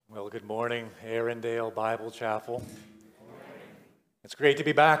Good morning, Arundel Bible Chapel. It's great to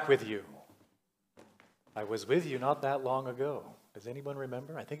be back with you. I was with you not that long ago. Does anyone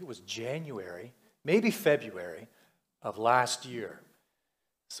remember? I think it was January, maybe February of last year.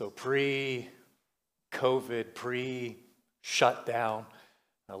 So pre-COVID, pre-shutdown,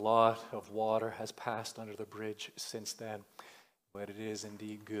 a lot of water has passed under the bridge since then. But it is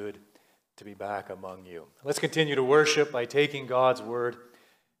indeed good to be back among you. Let's continue to worship by taking God's word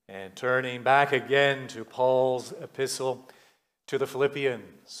and turning back again to Paul's epistle to the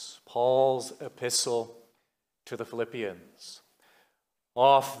Philippians. Paul's epistle to the Philippians.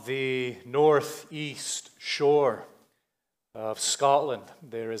 Off the northeast shore of Scotland,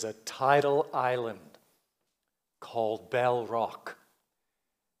 there is a tidal island called Bell Rock.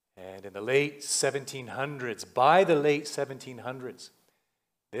 And in the late 1700s, by the late 1700s,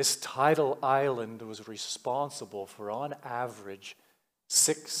 this tidal island was responsible for, on average,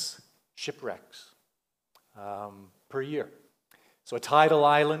 6 shipwrecks per year. So a tidal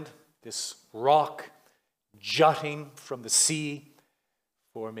island, this rock jutting from the sea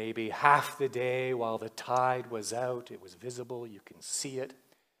for maybe half the day while the tide was out. It was visible, you can see it.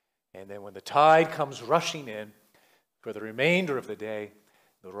 And then when the tide comes rushing in for the remainder of the day,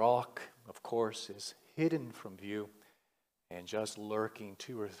 the rock, of course, is hidden from view and just lurking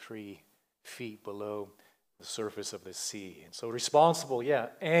 2 or 3 feet below the surface of the sea. And so responsible,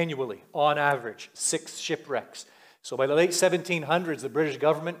 annually, on average, 6 shipwrecks. So by the late 1700s, the British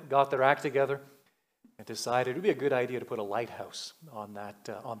government got their act together and decided it would be a good idea to put a lighthouse on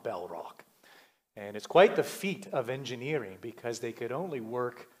on Bell Rock. And it's quite the feat of engineering because they could only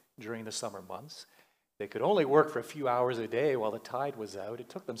work during the summer months. They could only work for a few hours a day while the tide was out. It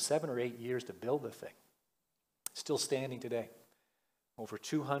took them 7 or 8 years to build the thing. Still standing today. Over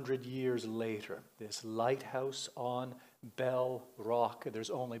 200 years later, this lighthouse on Bell Rock, there's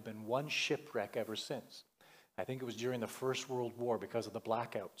only been 1 shipwreck ever since. I think it was during the First World War because of the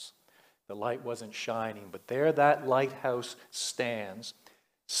blackouts. The light wasn't shining, but there that lighthouse stands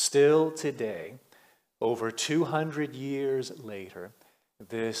still today, over 200 years later,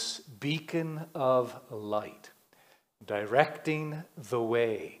 this beacon of light, directing the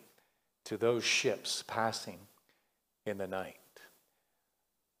way to those ships passing in the night.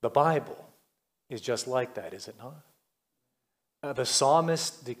 The Bible is just like that, is it not? The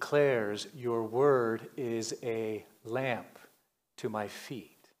psalmist declares, your word is a lamp to my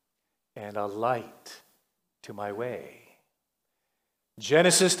feet and a light to my way.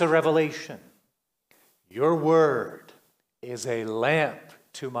 Genesis to Revelation, your word is a lamp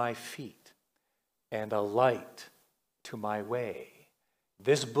to my feet and a light to my way.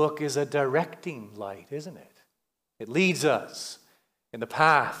 This book is a directing light, isn't it? It leads us in the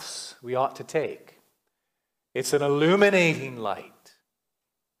paths we ought to take. It's an illuminating light.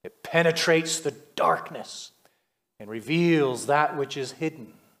 It penetrates the darkness and reveals that which is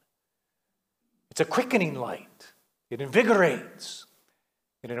hidden. It's a quickening light. It invigorates.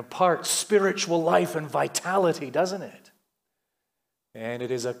 And it imparts spiritual life and vitality, doesn't it? And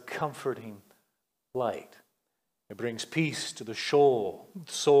it is a comforting light. It brings peace to the soul.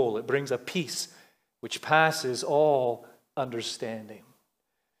 It brings a peace which passes all understanding.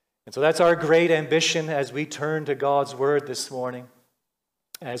 And so that's our great ambition as we turn to God's word this morning.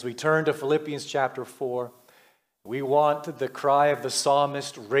 As we turn to Philippians chapter 4, we want the cry of the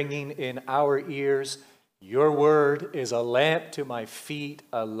psalmist ringing in our ears. Your word is a lamp to my feet,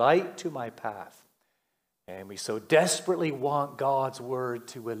 a light to my path. And we so desperately want God's word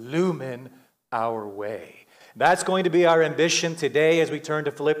to illumine our way. That's going to be our ambition today as we turn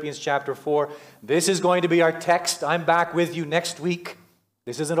to Philippians chapter 4. This is going to be our text. I'm back with you next week.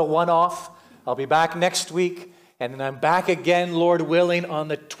 This isn't a one-off. I'll be back next week. And then I'm back again, Lord willing, on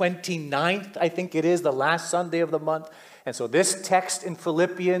the 29th, I think it is, the last Sunday of the month. And so this text in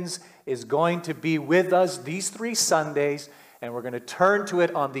Philippians is going to be with us these 3 Sundays. And we're going to turn to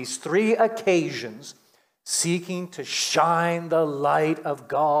it on these 3 occasions, seeking to shine the light of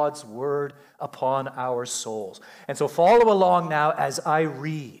God's word upon our souls. And so follow along now as I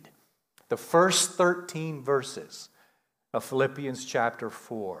read the first 13 verses of Philippians chapter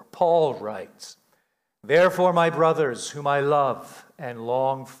 4. Paul writes, therefore, my brothers, whom I love and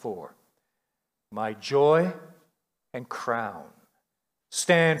long for, my joy and crown,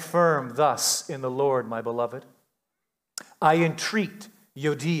 stand firm thus in the Lord, my beloved. I entreat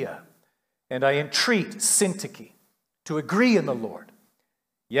Euodia, and I entreat Syntyche to agree in the Lord.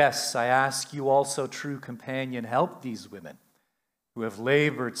 Yes, I ask you also, true companion, help these women who have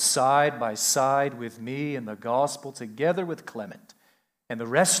labored side by side with me in the gospel, together with Clement and the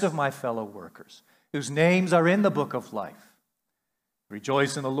rest of my fellow workers, whose names are in the book of life.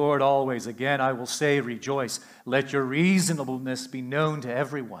 Rejoice in the Lord always. Again, I will say, rejoice. Let your reasonableness be known to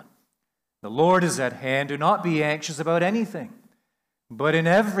everyone. The Lord is at hand. Do not be anxious about anything, but in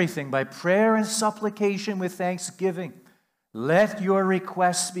everything, by prayer and supplication with thanksgiving, let your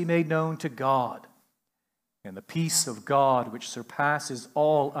requests be made known to God. And the peace of God, which surpasses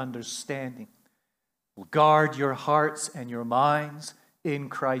all understanding, will guard your hearts and your minds in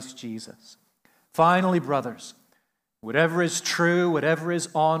Christ Jesus. Finally, brothers, whatever is true, whatever is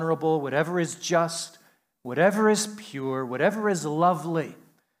honorable, whatever is just, whatever is pure, whatever is lovely,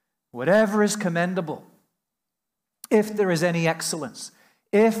 whatever is commendable, if there is any excellence,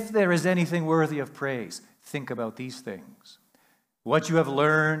 if there is anything worthy of praise, think about these things. What you have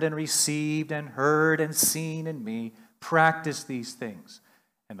learned and received and heard and seen in me, practice these things,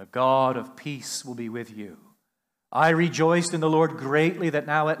 and the God of peace will be with you. I rejoiced in the Lord greatly that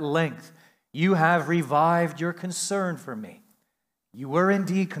now at length you have revived your concern for me. You were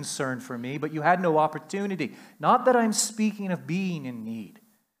indeed concerned for me, but you had no opportunity. Not that I'm speaking of being in need,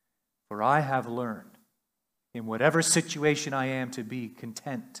 for I have learned, in whatever situation I am, to be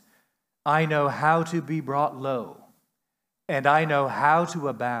content. I know how to be brought low, and I know how to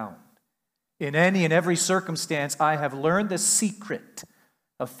abound. In any and every circumstance, I have learned the secret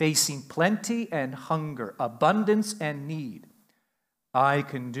of facing plenty and hunger, abundance and need. I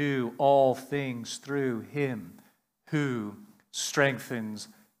can do all things through him who strengthens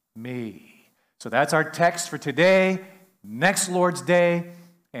me. So that's our text for today, next Lord's Day,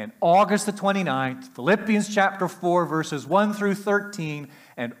 and August the 29th, Philippians chapter 4, verses 1 through 13.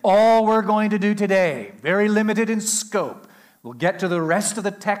 And all we're going to do today, very limited in scope. We'll get to the rest of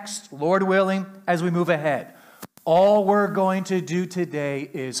the text, Lord willing, as we move ahead. All we're going to do today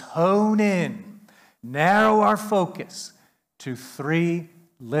is hone in, narrow our focus to three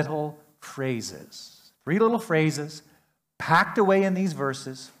little phrases. Three little phrases packed away in these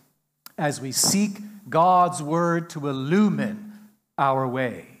verses as we seek God's word to illumine our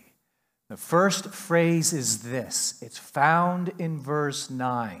way. The first phrase is this. It's found in verse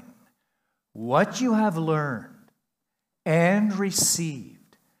 9. What you have learned and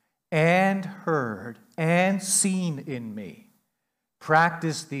received and heard and seen in me,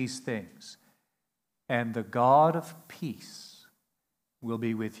 practice these things, and the God of peace will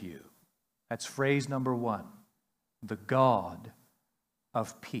be with you. That's phrase number one, the God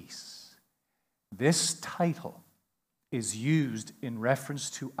of peace. This title is used in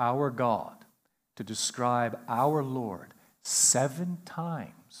reference to our God to describe our Lord 7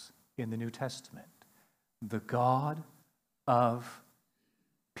 times in the New Testament. The God of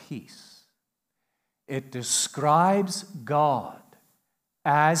peace. It describes God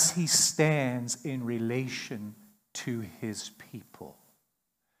as he stands in relation to his people.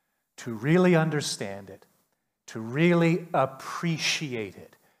 To really understand it, to really appreciate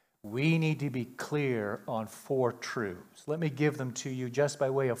it, we need to be clear on 4 truths. Let me give them to you just by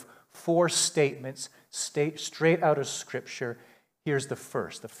way of 4 statements straight out of Scripture. Here's the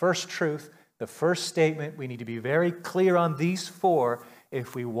first. The first truth, the first statement, we need to be very clear on these 4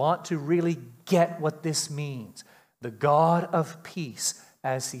 if we want to really get what this means. The God of peace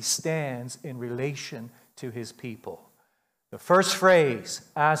as he stands in relation to his people. The first phrase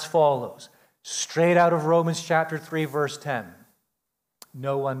as follows, straight out of Romans chapter 3, verse 10.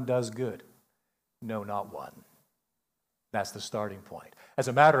 No one does good. No, not one. That's the starting point. As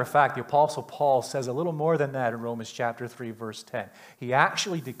a matter of fact, the Apostle Paul says a little more than that in Romans chapter 3, verse 10. He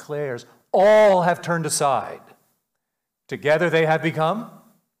actually declares all have turned aside. Together they have become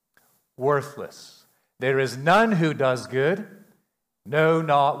worthless. There is none who does good. No,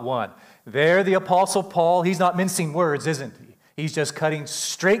 not one. There, the Apostle Paul, he's not mincing words, isn't he? He's just cutting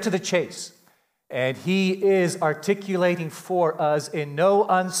straight to the chase. And he is articulating for us in no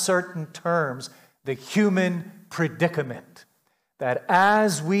uncertain terms the human predicament. That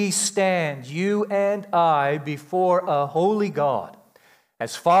as we stand, you and I, before a holy God,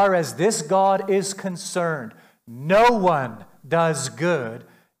 as far as this God is concerned, no one does good.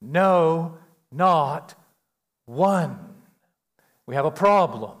 No, not one. We have a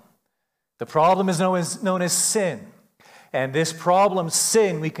problem. The problem is known as sin. And this problem,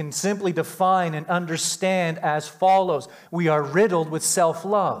 sin, we can simply define and understand as follows. We are riddled with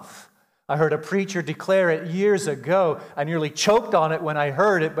self-love. I heard a preacher declare it years ago. I nearly choked on it when I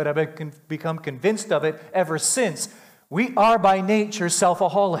heard it, but I've become convinced of it ever since. We are by nature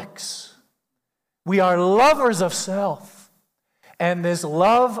selfaholics. We are lovers of self. And this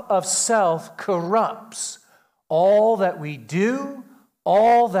love of self corrupts all that we do,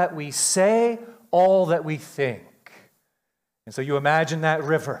 all that we say, all that we think. And so you imagine that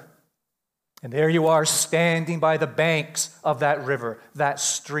river. And there you are standing by the banks of that river, that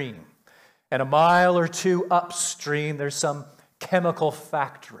stream. And a mile or two upstream, there's some chemical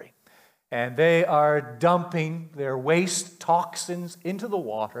factory. And they are dumping their waste toxins into the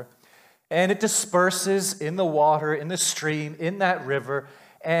water. And it disperses in the water, in the stream, in that river.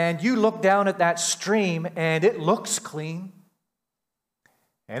 And you look down at that stream and it looks clean.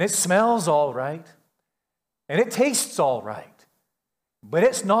 And it smells all right. And it tastes all right. But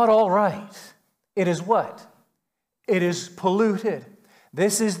it's not all right. It is what? It is polluted.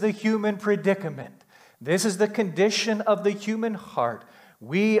 This is the human predicament. This is the condition of the human heart.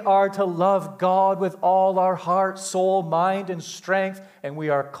 We are to love God with all our heart, soul, mind, and strength, and we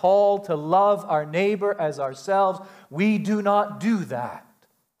are called to love our neighbor as ourselves. We do not do that.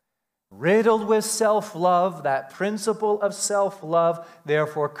 Riddled with self-love, that principle of self-love,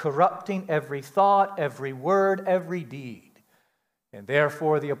 therefore corrupting every thought, every word, every deed. And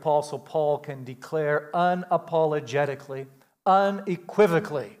therefore the Apostle Paul can declare unapologetically,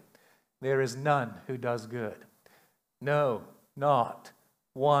 unequivocally, there is none who does good. No, not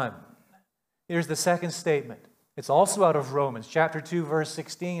one. Here's the second statement. It's also out of Romans chapter 2, verse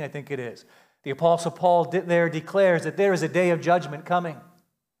 16, I think it is. The Apostle Paul there declares that there is a day of judgment coming.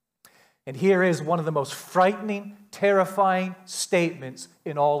 And here is one of the most frightening, terrifying statements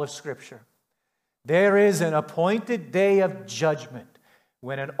in all of Scripture. There is an appointed day of judgment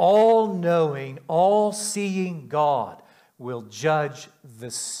when an all-knowing, all-seeing God will judge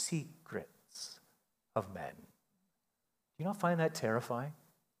the secrets of men. Do you not find that terrifying?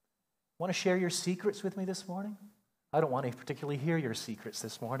 Want to share your secrets with me this morning? I don't want to particularly hear your secrets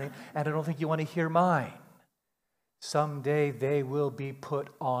this morning, and I don't think you want to hear mine. Someday they will be put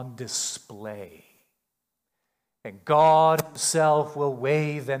on display. And God Himself will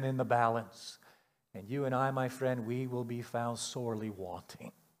weigh them in the balance. And you and I, my friend, we will be found sorely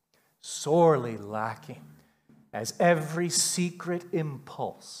wanting, sorely lacking, as every secret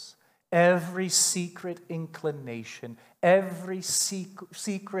impulse, every secret inclination, every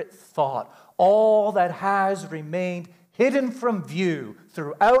secret thought, all that has remained hidden from view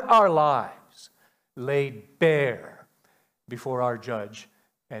throughout our lives, laid bare before our judge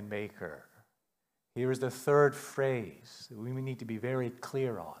and maker. Here is the third phrase that we need to be very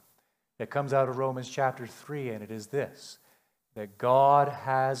clear on. It comes out of Romans chapter 3, and it is this, that God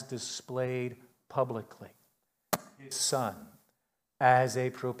has displayed publicly His Son as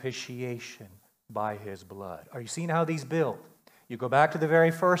a propitiation by His blood. Are you seeing how these build? You go back to the very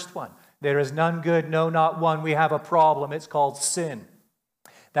first one. There is none good, no, not one. We have a problem. It's called sin.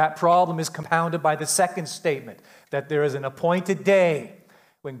 That problem is compounded by the second statement, that there is an appointed day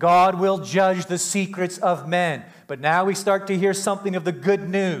when God will judge the secrets of men. But now we start to hear something of the good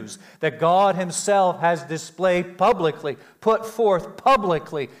news, that God Himself has displayed publicly, put forth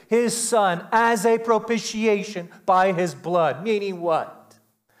publicly, His Son as a propitiation by His blood. Meaning what?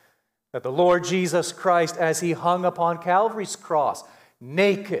 That the Lord Jesus Christ, as He hung upon Calvary's cross,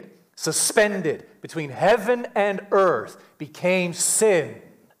 naked, suspended between heaven and earth, became sin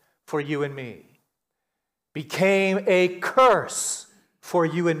for you and me. Became a curse for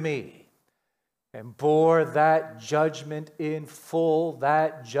you and me, and bore that judgment in full,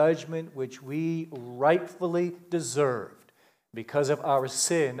 that judgment which we rightfully deserved because of our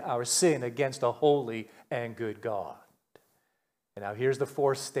sin against a holy and good God. And now here's the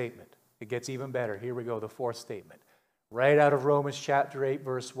fourth statement. It gets even better. Here we go, the fourth statement. Right out of Romans chapter 8,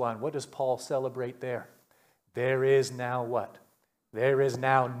 verse 1. What does Paul celebrate there? There is now what? There is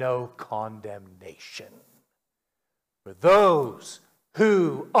now no condemnation for those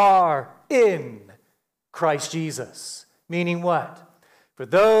who are in Christ Jesus. Meaning what? For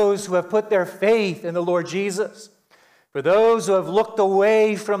those who have put their faith in the Lord Jesus. For those who have looked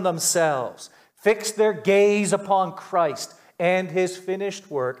away from themselves, fixed their gaze upon Christ and His finished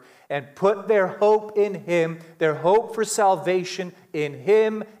work, and put their hope in Him, their hope for salvation in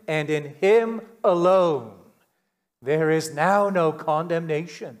Him and in Him alone. There is now no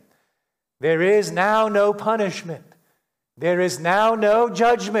condemnation. There is now no punishment. There is now no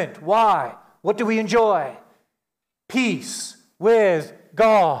judgment. Why? What do we enjoy? Peace with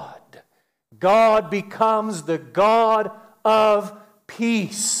God. God becomes the God of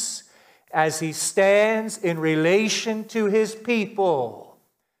peace as He stands in relation to His people.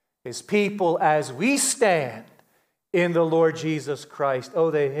 His people as we stand in the Lord Jesus Christ. Oh,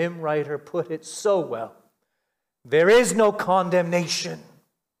 the hymn writer put it so well. There is no condemnation.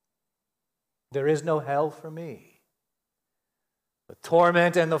 There is no hell for me. The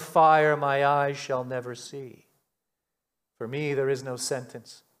torment and the fire my eyes shall never see. For me there is no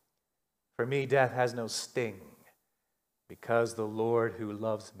sentence. For me death has no sting, because the Lord who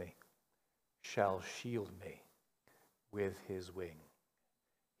loves me shall shield me with his wing.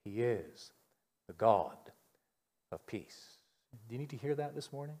 He is the God of peace. Do you need to hear that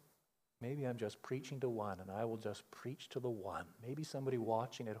this morning? Maybe I'm just preaching to one, and I will just preach to the one. Maybe somebody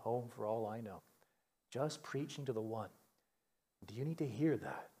watching at home, for all I know. Just preaching to the one. Do you need to hear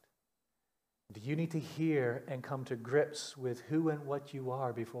that? Do you need to hear and come to grips with who and what you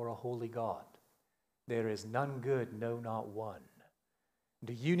are before a holy God? There is none good, no, not one.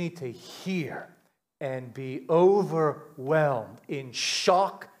 Do you need to hear and be overwhelmed in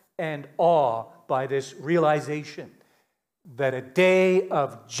shock and awe by this realization that a day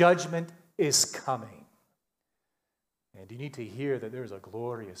of judgment is coming? And you need to hear that there is a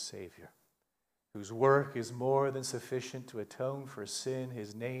glorious Savior whose work is more than sufficient to atone for sin.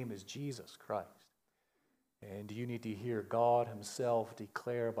 His name is Jesus Christ. And you need to hear God himself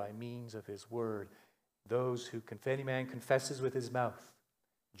declare by means of his word, those who, if any man confesses with his mouth,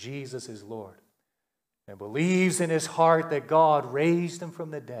 Jesus is Lord, and believes in his heart that God raised him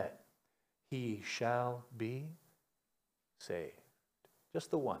from the dead, he shall be saved. Just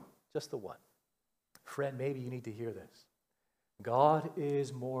the one. Just the one. Friend, maybe you need to hear this. God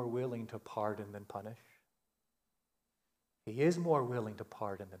is more willing to pardon than punish. He is more willing to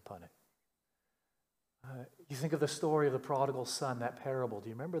pardon than punish. You think of the story of the prodigal son, that parable. Do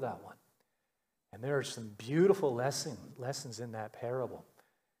you remember that one? And there are some beautiful lessons in that parable.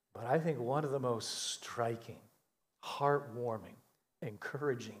 But I think one of the most striking, heartwarming,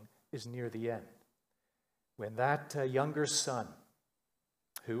 encouraging is near the end. When that younger son,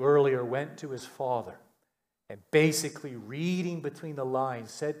 who earlier went to his father and basically reading between the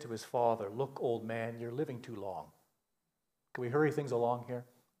lines said to his father, "Look, old man, you're living too long. Can we hurry things along here?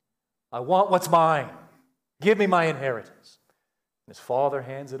 I want what's mine. Give me my inheritance." And his father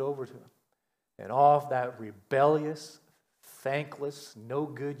hands it over to him. And off that rebellious, thankless, no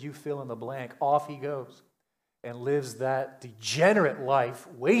good, you fill in the blank, off he goes and lives that degenerate life,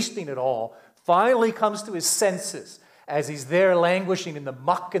 wasting it all, finally comes to his senses as he's there languishing in the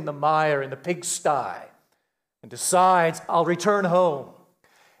muck and the mire in the pigsty and decides, I'll return home.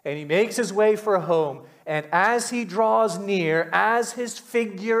 And he makes his way for home, and as he draws near, as his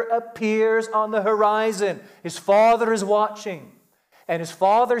figure appears on the horizon, his father is watching, and his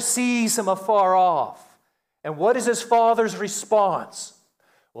father sees him afar off. And what is his father's response?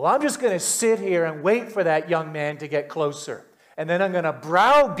 Well, I'm just going to sit here and wait for that young man to get closer. And then I'm going to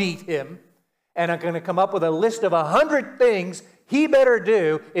browbeat him, and I'm going to come up with a list of 100 things he better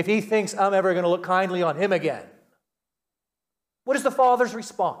do if he thinks I'm ever going to look kindly on him again. What is the father's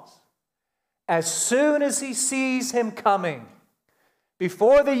response? As soon as he sees him coming,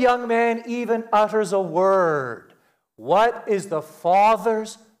 before the young man even utters a word, what is the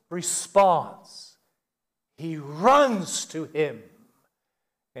father's response? He runs to him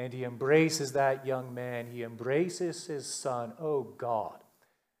and he embraces that young man. He embraces his son. Oh, God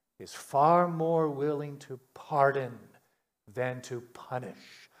is far more willing to pardon than to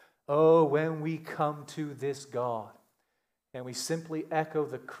punish. Oh, when we come to this God and we simply echo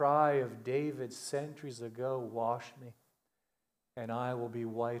the cry of David centuries ago, wash me and I will be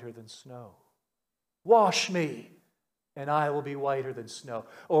whiter than snow. Wash me and I will be whiter than snow.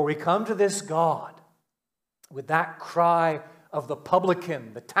 Or we come to this God with that cry of the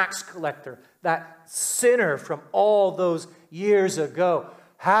publican, the tax collector, that sinner from all those years ago.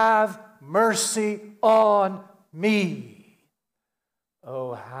 Have mercy on me.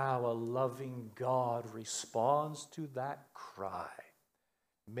 Oh, how a loving God responds to that cry,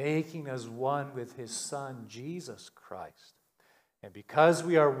 making us one with his Son, Jesus Christ. And because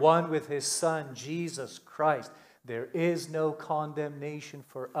we are one with his Son, Jesus Christ, there is no condemnation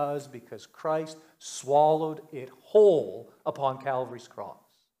for us because Christ swallowed it whole upon Calvary's cross.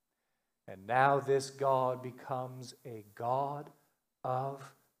 And now this God becomes a God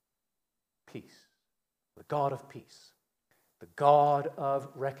of peace. The God of peace. The God of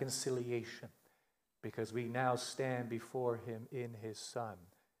reconciliation. Because we now stand before him in his Son,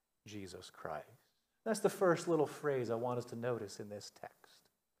 Jesus Christ. That's the first little phrase I want us to notice in this text.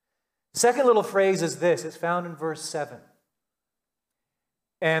 Second little phrase is this. It's found in verse 7.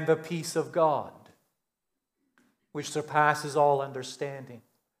 And the peace of God, which surpasses all understanding,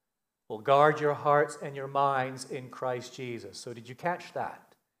 will guard your hearts and your minds in Christ Jesus. So did you catch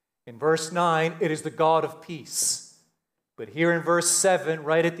that? In verse 9, it is the God of peace. But here in verse 7,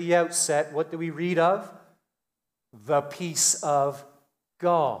 right at the outset, what do we read of? The peace of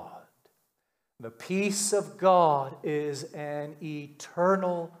God. The peace of God is an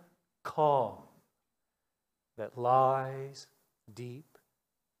eternal calm that lies deep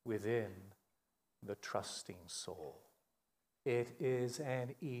within the trusting soul. It is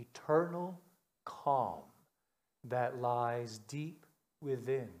an eternal calm that lies deep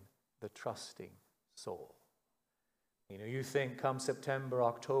within the trusting soul. You know, you think come September,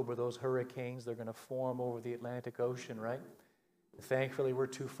 October, those hurricanes, they're going to form over the Atlantic Ocean, right? Thankfully, we're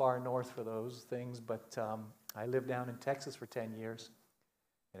too far north for those things, but I lived down in Texas for 10 years.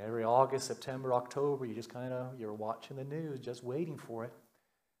 And every August, September, October, you just you're watching the news, just waiting for it.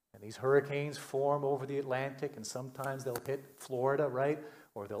 And these hurricanes form over the Atlantic, and sometimes they'll hit Florida, right?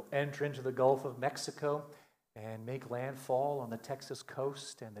 Or they'll enter into the Gulf of Mexico and make landfall on the Texas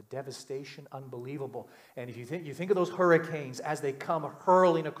coast, and the devastation, unbelievable. And if you think of those hurricanes as they come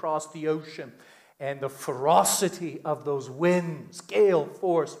hurling across the ocean, and the ferocity of those winds, gale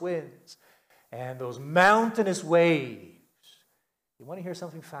force winds, and those mountainous waves. You want to hear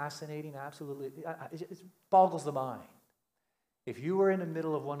something fascinating? Absolutely. It boggles the mind. If you were in the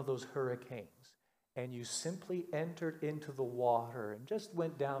middle of one of those hurricanes and you simply entered into the water and just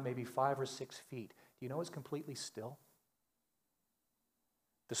went down maybe 5 or 6 feet, do you know it's completely still?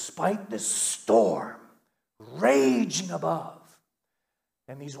 Despite this storm raging above,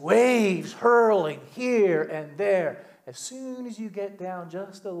 and these waves hurling here and there, as soon as you get down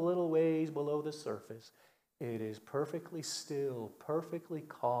just a little ways below the surface, it is perfectly still, perfectly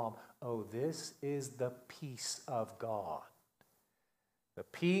calm. Oh, this is the peace of God. The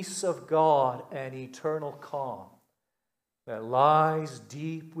peace of God and eternal calm that lies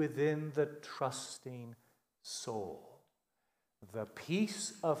deep within the trusting soul. The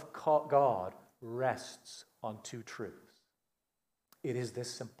peace of God rests on two truths. It is this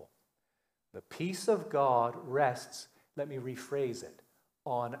simple. The peace of God rests, let me rephrase it,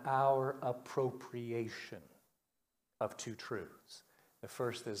 on our appropriation of two truths. The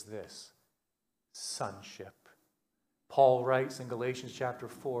first is this: sonship. Paul writes in Galatians chapter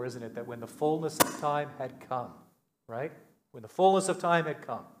 4, isn't it, that when the fullness of time had come, right? When the fullness of time had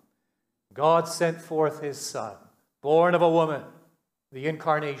come, God sent forth his Son, born of a woman, the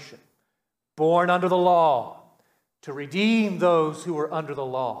incarnation, born under the law, to redeem those who were under the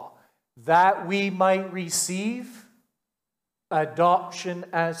law, that we might receive adoption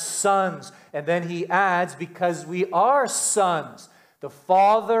as sons. And then he adds, because we are sons, the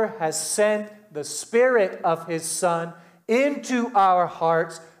Father has sent the Spirit of his Son into our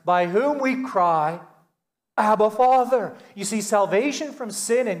hearts, by whom we cry, Abba, Father. You see, salvation from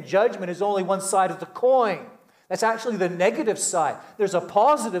sin and judgment is only one side of the coin. That's actually the negative side. There's a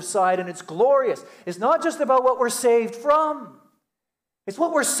positive side, and it's glorious. It's not just about what we're saved from. It's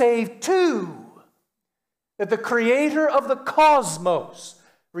what we're saved to. That the Creator of the cosmos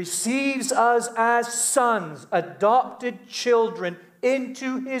receives us as sons, adopted children,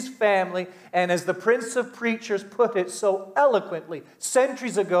 into his family. And as the Prince of Preachers put it so eloquently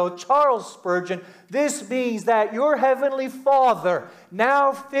centuries ago, Charles Spurgeon, this means that your heavenly Father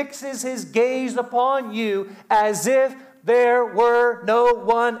now fixes his gaze upon you as if there were no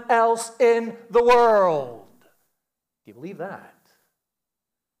one else in the world. Do you believe that?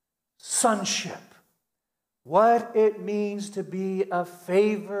 Sonship. What it means to be a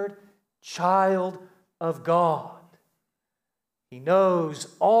favored child of God. He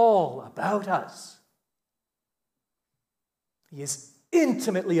knows all about us. He is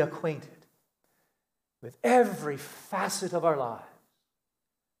intimately acquainted with every facet of our lives,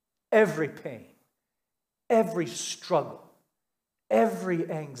 every pain, every struggle, every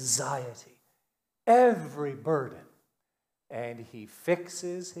anxiety, every burden. And he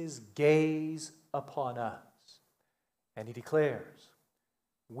fixes his gaze upon us. And he declares,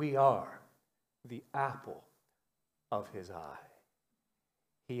 we are the apple of his eye.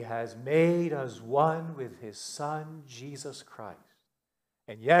 He has made us one with his Son, Jesus Christ.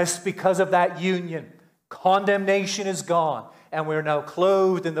 And yes, because of that union, condemnation is gone, and we're now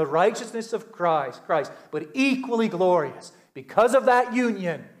clothed in the righteousness of Christ. But equally glorious, because of that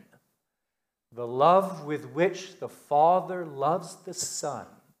union, the love with which the Father loves the Son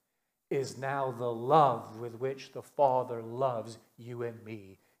is now the love with which the Father loves you and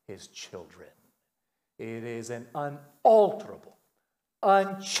me, his children. It is an unalterable,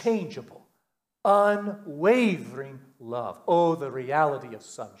 unchangeable, unwavering love. Oh, the reality of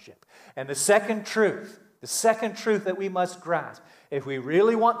sonship. And the second truth that we must grasp, if we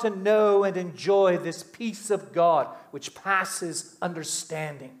really want to know and enjoy this peace of God which passes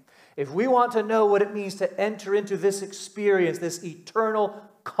understanding, if we want to know what it means to enter into this experience, this eternal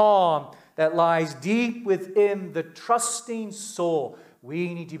calm that lies deep within the trusting soul,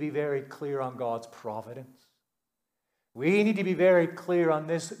 we need to be very clear on God's providence. We need to be very clear on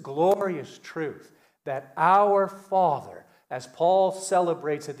this glorious truth that our Father, as Paul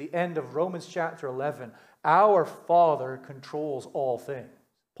celebrates at the end of Romans chapter 11, our Father controls all things.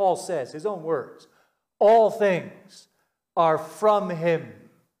 Paul says, his own words, all things are from him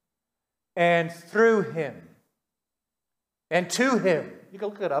and through him and to him. You can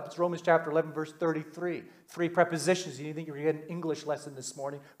look it up. It's Romans chapter 11, verse 33. 3 prepositions. You think you're going to get an English lesson this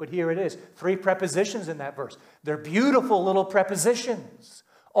morning, but here it is. 3 prepositions in that verse. They're beautiful little prepositions.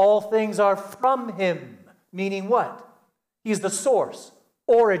 All things are from him, meaning what? He's the source,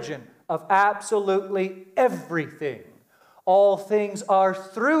 origin of absolutely everything. All things are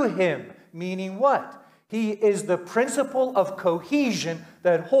through him, meaning what? He is the principle of cohesion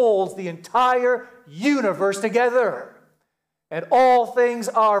that holds the entire universe together. And all things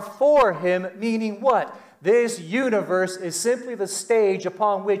are for him, meaning what? This universe is simply the stage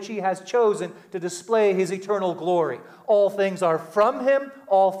upon which he has chosen to display his eternal glory. All things are from him,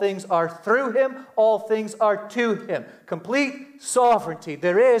 all things are through him, all things are to him. Complete sovereignty.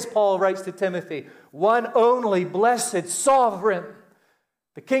 There is, Paul writes to Timothy, one only blessed sovereign,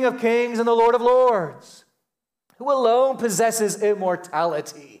 the King of kings and the Lord of lords, who alone possesses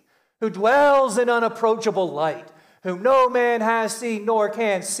immortality, who dwells in unapproachable light, whom no man has seen nor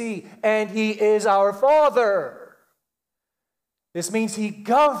can see, and he is our Father. This means he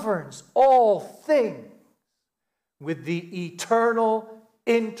governs all things with the eternal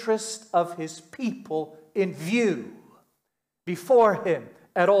interest of his people in view, before him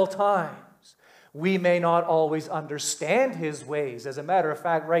at all times. We may not always understand his ways. As a matter of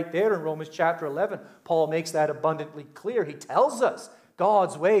fact, right there in Romans chapter 11, Paul makes that abundantly clear. He tells us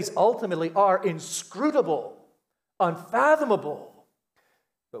God's ways ultimately are inscrutable, unfathomable.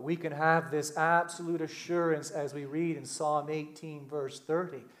 But we can have this absolute assurance as we read in Psalm 18, verse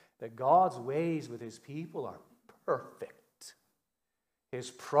 30, that God's ways with his people are perfect. His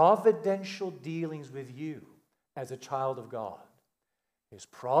providential dealings with you as a child of God, his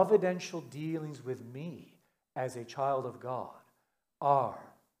providential dealings with me as a child of God are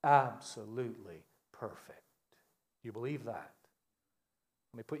absolutely perfect. Do you believe that?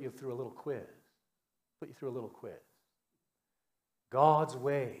 Let me put you through a little quiz. God's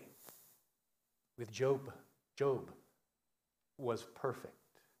way with Job was perfect.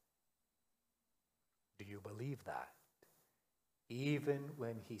 Do you believe that? Even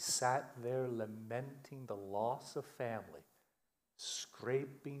when he sat there lamenting the loss of family,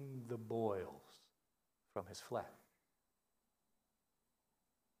 scraping the boils from his flesh.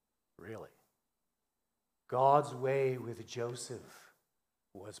 Really? God's way with Joseph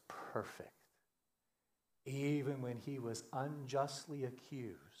was perfect. Even when he was unjustly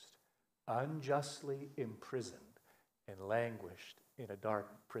accused, unjustly imprisoned, and languished in a dark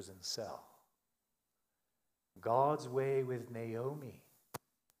prison cell. God's way with Naomi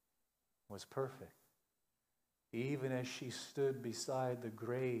was perfect. Even as she stood beside the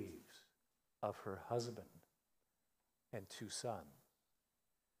graves of her husband and 2 sons.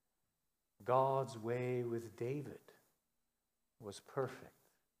 God's way with David was perfect.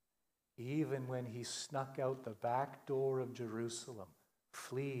 Even when he snuck out the back door of Jerusalem,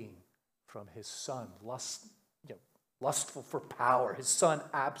 fleeing from his son, lustful for power, his son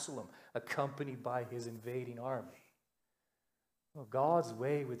Absalom, accompanied by his invading army. Well, God's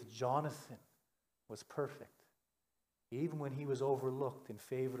way with Jonathan was perfect. Even when he was overlooked in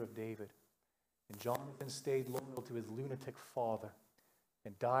favor of David, and Jonathan stayed loyal to his lunatic father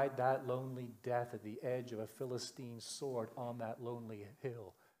and died that lonely death at the edge of a Philistine sword on that lonely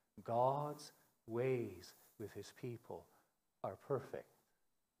hill. God's ways with his people are perfect.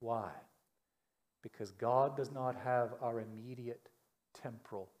 Why? Because God does not have our immediate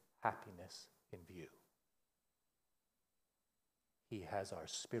temporal happiness in view. He has our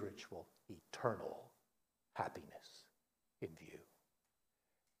spiritual, eternal happiness in view.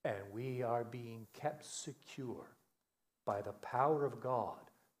 And we are being kept secure by the power of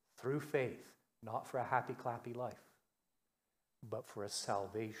God through faith, not for a happy, clappy life, but for a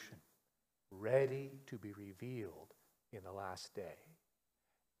salvation ready to be revealed in the last day.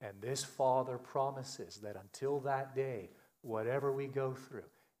 And this Father promises that until that day, whatever we go through,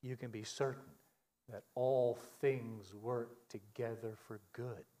 you can be certain that all things work together for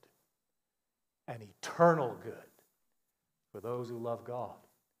good, an eternal good, for those who love God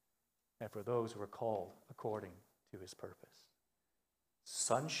and for those who are called according to his purpose.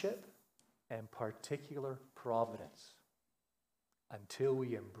 Sonship and particular providence. Until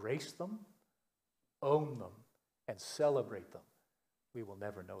we embrace them, own them, and celebrate them, we will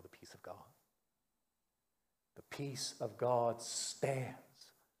never know the peace of God. The peace of God stands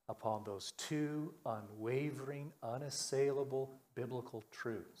upon those 2 unwavering, unassailable biblical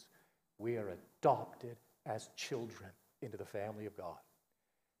truths. We are adopted as children into the family of God.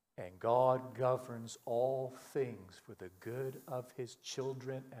 And God governs all things for the good of his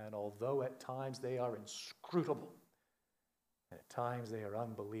children, and although at times they are inscrutable, and at times they are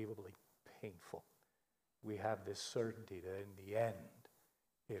unbelievably painful, we have this certainty that in the end,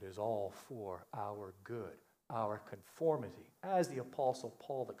 it is all for our good, our conformity. As the Apostle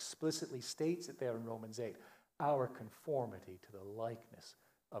Paul explicitly states it there in Romans 8, our conformity to the likeness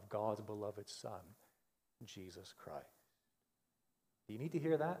of God's beloved Son, Jesus Christ. Do you need to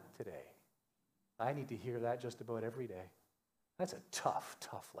hear that today? I need to hear that just about every day. That's a tough,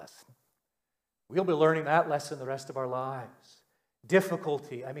 tough lesson. We'll be learning that lesson the rest of our lives.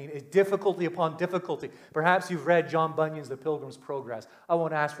 Difficulty, difficulty upon difficulty. Perhaps you've read John Bunyan's The Pilgrim's Progress. I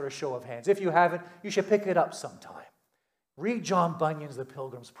won't ask for a show of hands. If you haven't, you should pick it up sometime. Read John Bunyan's The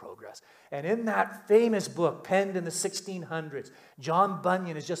Pilgrim's Progress. And in that famous book, penned in the 1600s, John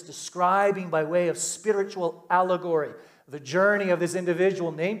Bunyan is just describing by way of spiritual allegory the journey of this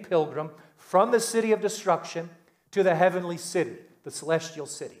individual named Pilgrim from the city of destruction to the heavenly city, the celestial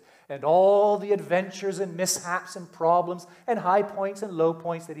city, and all the adventures and mishaps and problems and high points and low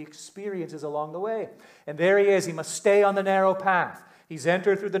points that he experiences along the way. And there he is. He must stay on the narrow path. He's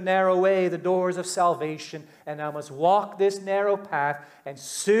entered through the narrow way, the doors of salvation, and now must walk this narrow path. And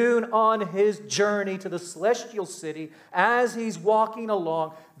soon on his journey to the celestial city, as he's walking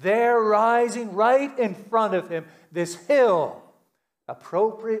along, there rising right in front of him, this hill,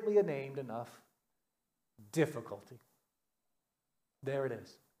 appropriately named enough, difficulty. There it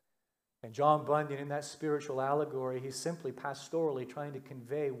is. And John Bunyan, in that spiritual allegory, he's simply pastorally trying to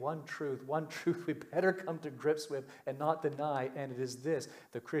convey one truth we better come to grips with and not deny, and it is this: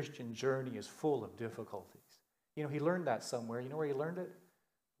 the Christian journey is full of difficulties. You know, he learned that somewhere. You know where he learned it?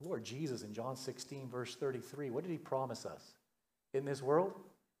 Lord Jesus in John 16, verse 33. What did he promise us? In this world,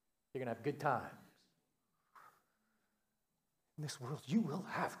 you're going to have good times. In this world, you will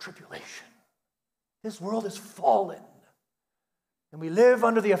have tribulation. This world is fallen. And we live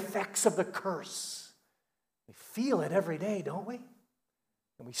under the effects of the curse. We feel it every day, don't we?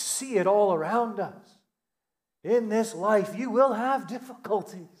 And we see it all around us. In this life, you will have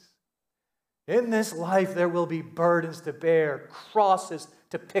difficulties. In this life, there will be burdens to bear, crosses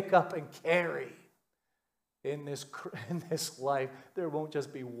to pick up and carry. In this life, there won't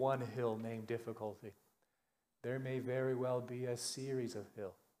just be one hill named difficulty. There may very well be a series of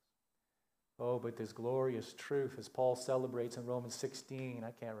hills. Oh, but this glorious truth, as Paul celebrates in Romans 16, I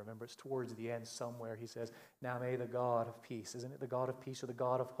can't remember, it's towards the end somewhere, he says, now may the God of peace, isn't it the God of peace or the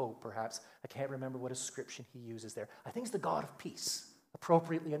God of hope, perhaps? I can't remember what description he uses there. I think it's the God of peace,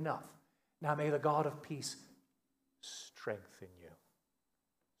 appropriately enough. Now may the God of peace strengthen you,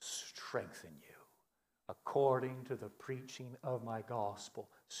 according to the preaching of my gospel.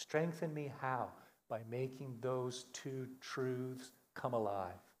 Strengthen me how? By making those two truths come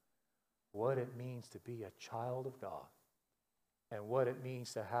alive. What it means to be a child of God, and what it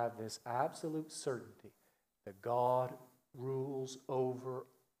means to have this absolute certainty that God rules over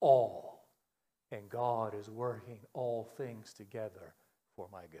all, and God is working all things together for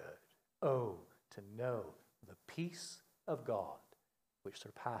my good. Oh, to know the peace of God, which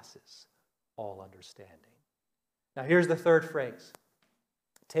surpasses all understanding. Now here's the third phrase.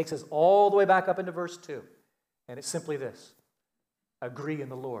 It takes us all the way back up into verse 2, and it's simply this: agree in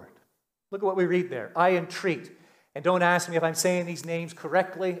the Lord. Look at what we read there. I entreat. And don't ask me if I'm saying these names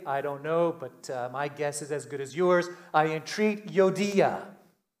correctly. I don't know, but my guess is as good as yours. I entreat Euodia.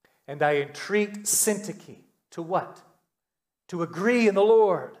 And I entreat Syntyche. To what? To agree in the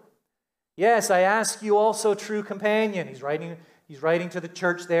Lord. Yes, I ask you also, true companion. He's writing to the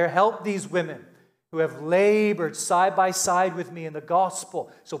church there. Help these women who have labored side by side with me in the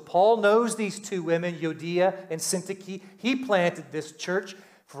gospel. So Paul knows these two women, Euodia and Syntyche. He planted this church.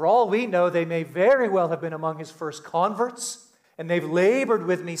 For all we know, they may very well have been among his first converts, and they've labored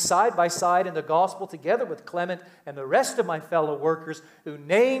with me side by side in the gospel together with Clement and the rest of my fellow workers whose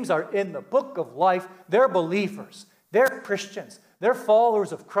names are in the book of life. They're believers. They're Christians. They're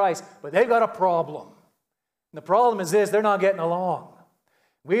followers of Christ, but they've got a problem. And the problem is this: they're not getting along.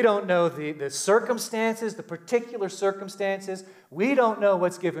 We don't know the circumstances, the particular circumstances. We don't know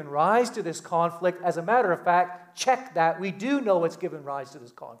what's given rise to this conflict. As a matter of fact, check that. We do know what's given rise to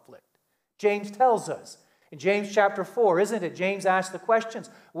this conflict. James tells us. In James chapter 4, isn't it? James asks the questions.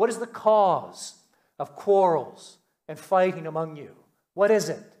 What is the cause of quarrels and fighting among you? What is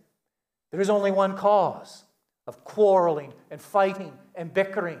it? There is only one cause of quarreling and fighting and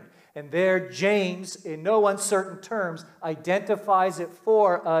bickering. And there, James, in no uncertain terms, identifies it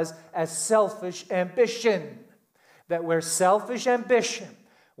for us as selfish ambition. That where selfish ambition,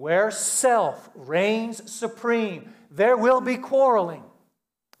 where self reigns supreme, there will be quarreling.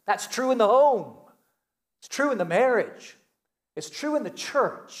 That's true in the home. It's true in the marriage. It's true in the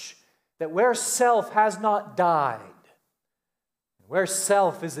church, that where self has not died, where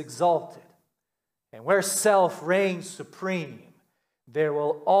self is exalted, and where self reigns supreme, there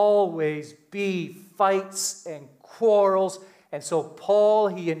will always be fights and quarrels. And so Paul,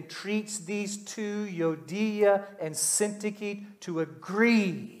 he entreats these two, Euodia and Syntyche, to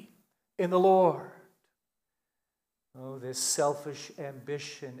agree in the Lord. Oh, this selfish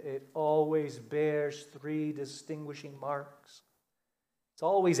ambition, it always bears three distinguishing marks. It's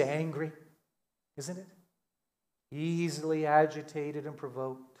always angry, isn't it? Easily agitated and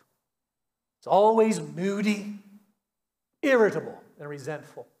provoked. It's always moody, irritable, and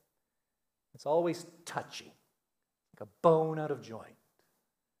resentful. It's always touchy, like a bone out of joint.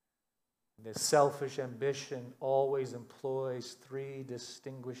 And this selfish ambition always employs three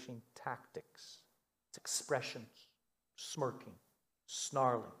distinguishing tactics. Its expressions: smirking,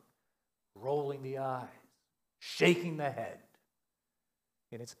 snarling, rolling the eyes, shaking the head.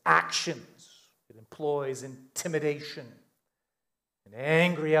 In its actions, it employs intimidation, an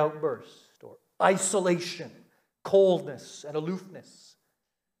angry outburst, or isolation, coldness, and aloofness.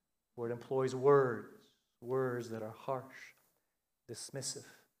 Or it employs words that are harsh, dismissive,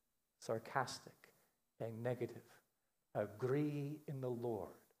 sarcastic, and negative. Agree in the Lord.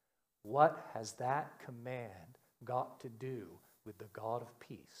 What has that command got to do with the God of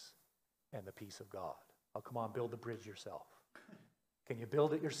peace and the peace of God? Oh, come on, build the bridge yourself. Can you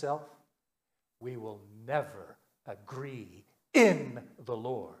build it yourself? We will never agree in the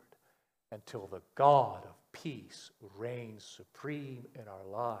Lord until the God of peace reigns supreme in our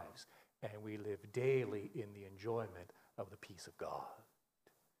lives and we live daily in the enjoyment of the peace of God.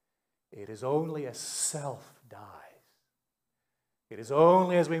 It is only as self dies. It is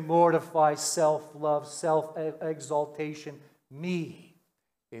only as we mortify self-love, self-exaltation, me.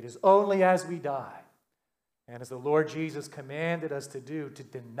 It is only as we die, and as the Lord Jesus commanded us to do, to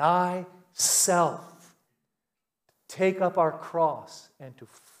deny self, to take up our cross, and to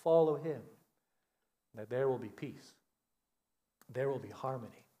follow Him, that there will be peace. There will be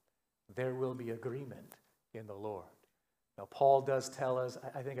harmony. There will be agreement in the Lord. Now, Paul does tell us,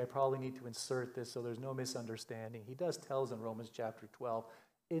 I think I probably need to insert this so there's no misunderstanding. He does tell us in Romans chapter 12,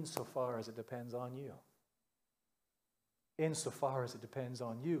 insofar as it depends on you. Insofar as it depends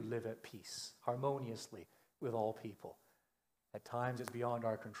on you, live at peace, harmoniously with all people. At times it's beyond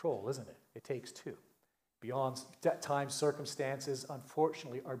our control, isn't it? It takes two. Beyond at times, circumstances,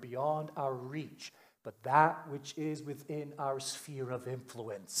 unfortunately, are beyond our reach. But that which is within our sphere of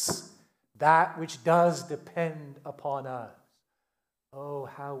influence, that which does depend upon us, oh,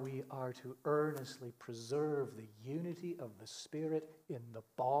 how we are to earnestly preserve the unity of the Spirit in the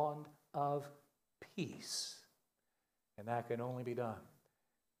bond of peace. And that can only be done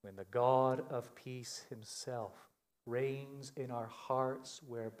when the God of peace Himself reigns in our hearts,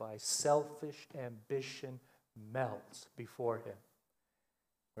 whereby selfish ambition melts before Him,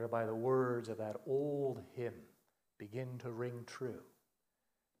 whereby the words of that old hymn begin to ring true.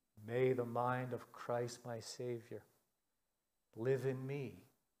 May the mind of Christ my Savior live in me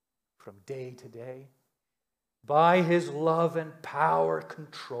from day to day, by His love and power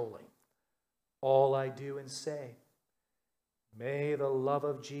controlling all I do and say. May the love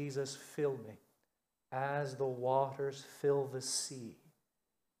of Jesus fill me as the waters fill the sea,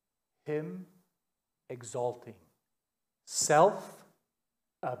 Him exalting, self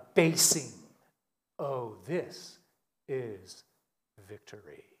abasing. Oh, this is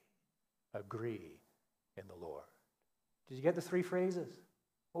victory. Agree in the Lord. Did you get the three phrases?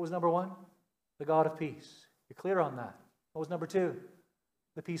 What was number one? The God of peace. You're clear on that. What was number two?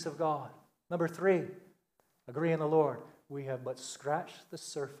 The peace of God. Number three, agree in the Lord. We have but scratched the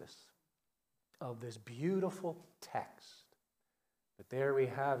surface of this beautiful text. But there we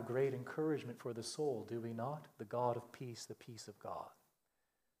have great encouragement for the soul, do we not? The God of peace, the peace of God.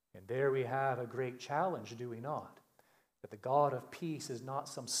 And there we have a great challenge, do we not? That the God of peace is not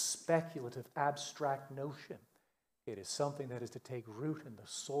some speculative, abstract notion. It is something that is to take root in the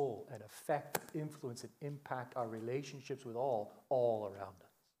soul and affect, influence, and impact our relationships with all around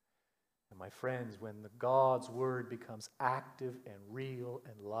us. And my friends, when the God's Word becomes active and real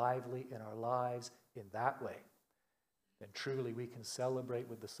and lively in our lives in that way, then truly we can celebrate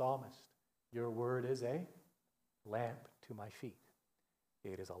with the psalmist. Your Word is a lamp to my feet.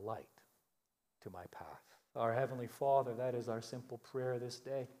 It is a light to my path. Our Heavenly Father, that is our simple prayer this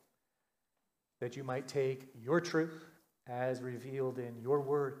day, that you might take your truth as revealed in your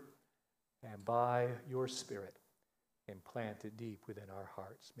Word and by your Spirit implant it deep within our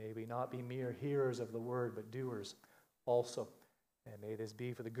hearts. May we not be mere hearers of the Word, but doers also. And may this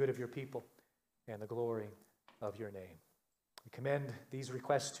be for the good of your people and the glory of your name. We commend these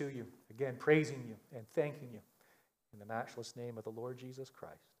requests to you, again, praising you and thanking you in the matchless name of the Lord Jesus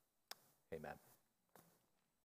Christ.